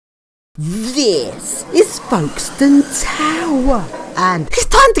This is Folkstone Tower, and it's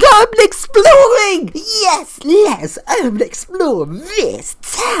time to go urban exploring! Yes, let's urban explore this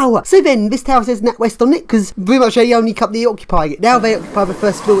tower. So then, this tower says NatWest on it, because pretty much the only company occupying it. Now they occupy the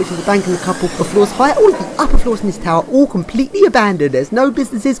first floor, which is a bank and a couple of floors higher. All of the upper floors in this tower, all completely abandoned. There's no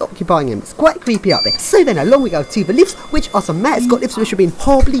businesses occupying them. It's quite creepy up there. So then, along we go to the lifts, which are some Matt Scott lifts which have been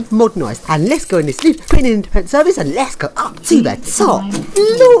horribly modernised. And let's go in this lift, put in an independent service, and let's go up to the top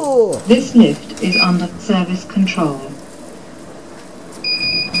floor. This lift is under service control.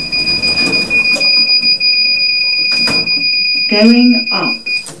 Going up.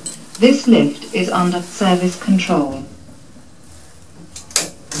 This lift is under service control.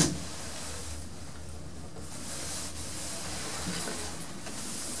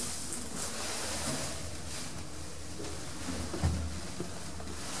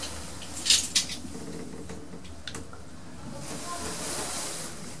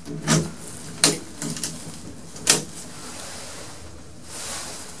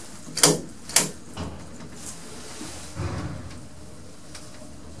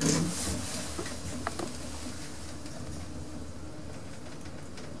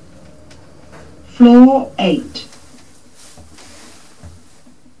 Floor 8.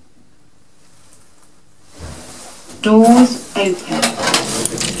 Doors open.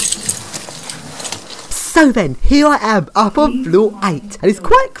 So then, here I am up on floor 8, and it's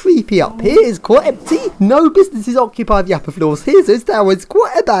quite creepy up here. It's quite empty. No businesses occupy the upper floors here, so this tower is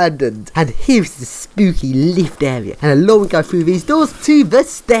quite abandoned. And here's the spooky lift area, and along we go through these doors to the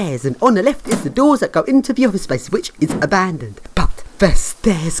stairs, and on the left is the doors that go into the office space, which is abandoned. But the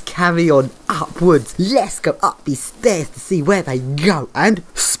stairs carry on upwards. Let's go up these stairs to see where they go. And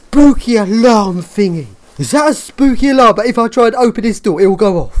spooky alarm thingy. Is that a spooky alarm? But if I try and open this door, it will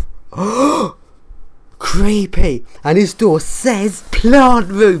go off. Creepy. And this door says plant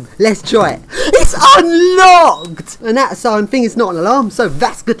room. Let's try it. It's unlocked. And that sign thing is not an alarm, so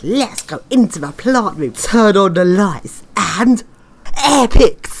that's good. Let's go into the plant room. Turn on the lights. And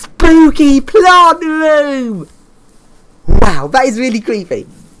epic spooky plant room. Wow, that is really creepy.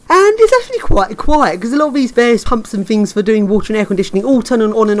 And it's actually quite quiet, because a lot of these various pumps and things for doing water and air conditioning all turn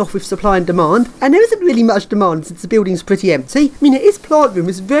on and off with supply and demand, and there isn't really much demand since the building's pretty empty. I mean, this plant room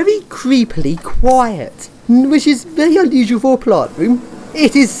is very creepily quiet, which is very unusual for a plant room.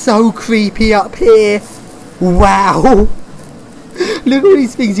 It is so creepy up here. Wow. Look at all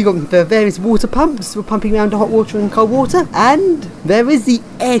these things. You've got the various water pumps for pumping around the hot water and cold water, and there is the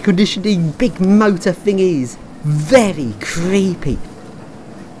air conditioning big motor thingies. Very creepy.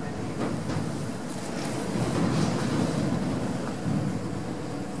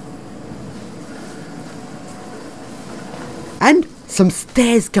 And some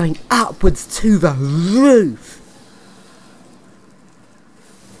stairs going upwards to the roof.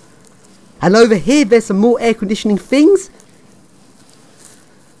 And over here there's some more air conditioning things.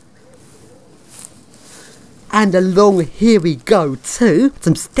 And along here we go to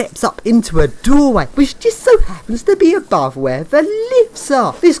some steps up into a doorway, which just so happens to be above where the lifts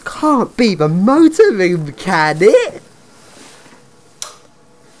are. This can't be the motor room, can it?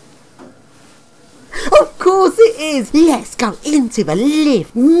 Of course it is! Let's go into the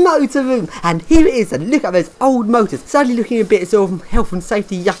lift motor room, and here it is, and look at those old motors. Sadly looking a bit sort of health and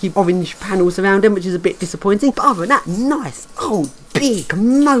safety yucky orange panels around them, which is a bit disappointing, but other than that, nice old big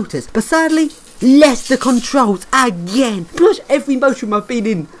motors. But sadly, Leicester controls again. Pretty much every motor room I've been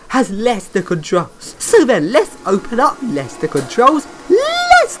in has Leicester controls. So then, let's open up Leicester controls.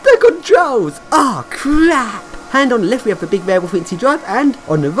 Leicester controls! Ah, crap! And on the left we have the big variable frequency drive, and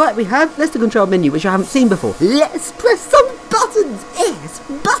on the right we have Leicester control menu, which I haven't seen before. Let's press some buttons. Yes,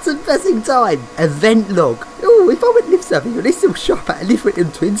 button pressing time. Event log. Oh, if I went lift surfing on this little shop at a lift went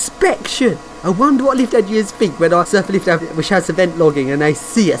into inspection. I wonder what lift engineers think when I surf a lift out which has event logging and they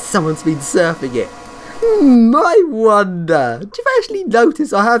see someone's been surfing it. I wonder. Do you actually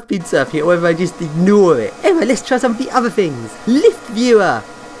notice I have been surfing it, or whether I just ignore it? Anyway, let's try some of the other things. Lift viewer.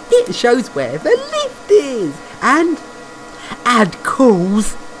 It shows where the lift is. And add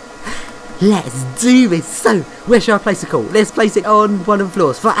calls. Let's do this. So, where shall I place a call? Let's place it on one of the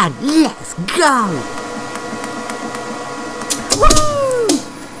floors for add. Let's go. Woo!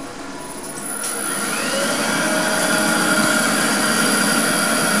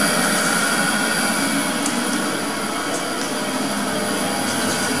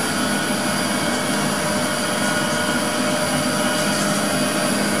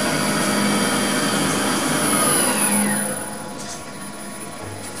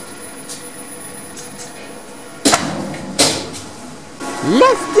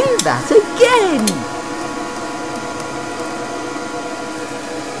 Let's do that again!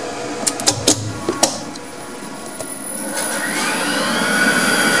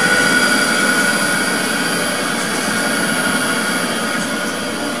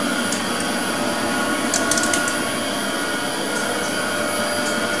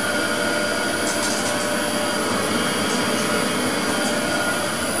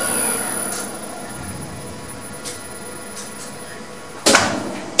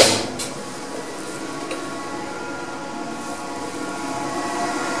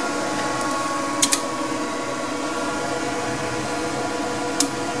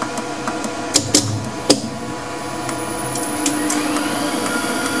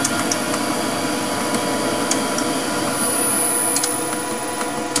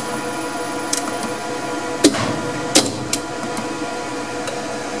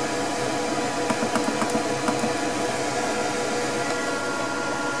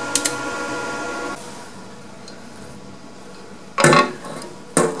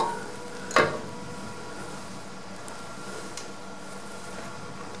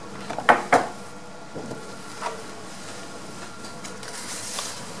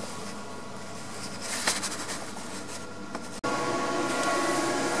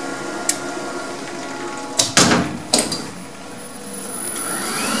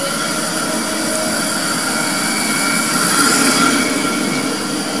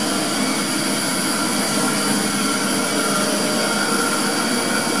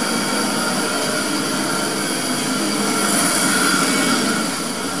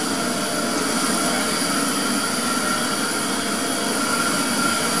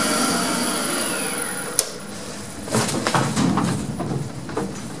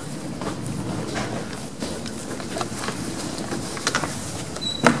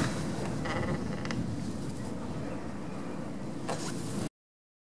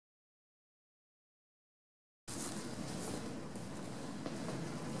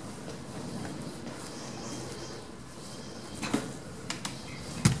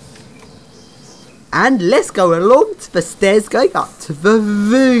 And let's go along to the stairs going up to the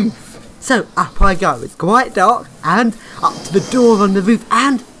roof. So up I go, it's quite dark, and up to the door on the roof,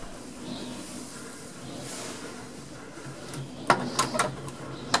 and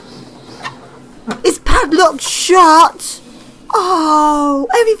it's padlocked shut! Oh,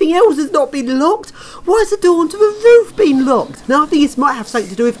 everything else has not been locked. Why has the door onto the roof been locked? Now I think this might have something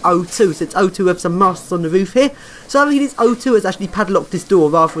to do with O2, since O2 have some masts on the roof here. So I think this O2 has actually padlocked this door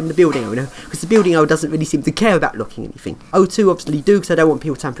rather than the building owner, because the building owner doesn't really seem to care about locking anything. O2 obviously do, because they don't want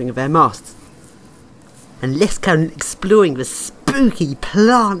people tampering with their masts. And let's go exploring the spooky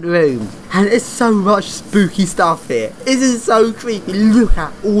plant room. And there's so much spooky stuff here. This is so creepy. Look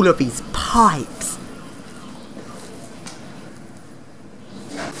at all of these pipes.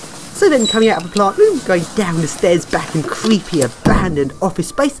 So then coming out of the plant room, going down the stairs back in creepy abandoned office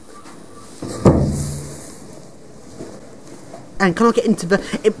space. And can I get into the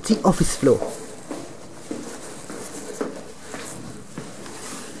empty office floor?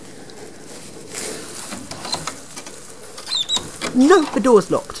 No, the door's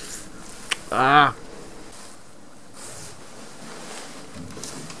locked. Ah.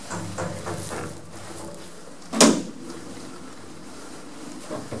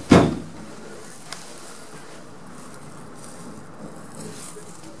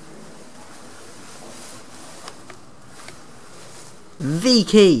 V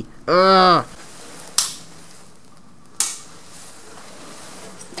key. Ugh.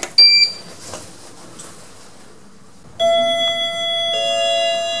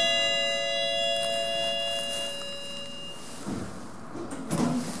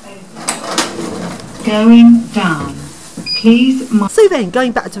 Going down. Please. So then,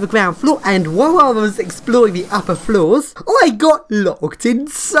 going back to the ground floor, and while I was exploring the upper floors, I got locked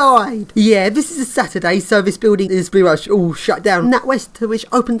inside. Yeah, this is a Saturday, so this building is pretty much all shut down. NatWest, which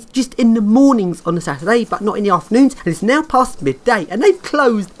opens just in the mornings on a Saturday, but not in the afternoons, and it's now past midday, and they've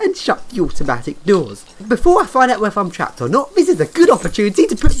closed and shut the automatic doors. Before I find out whether I'm trapped or not, this is a good opportunity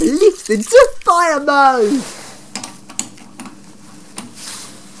to put the lifts into fire mode.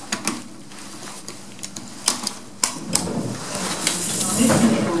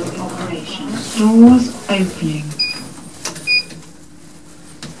 Doors opening.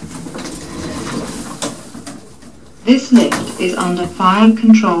 This lift is under fire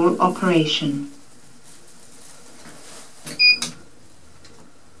control operation.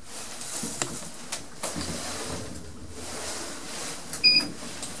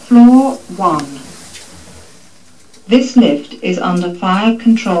 Floor 1. This lift is under fire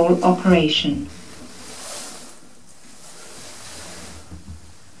control operation.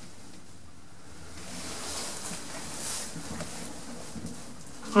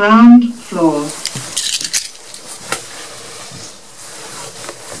 Ground floor.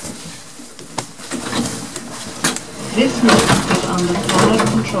 This lift is under fire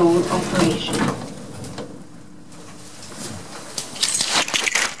control operation.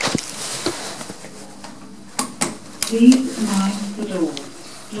 Please mind the door.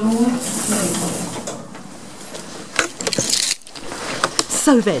 Doors closed.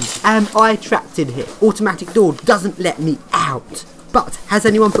 So then, am I trapped in here? Automatic door doesn't let me out. But has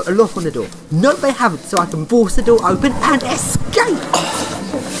anyone put a lock on the door? No, they haven't, so I can force the door open and escape!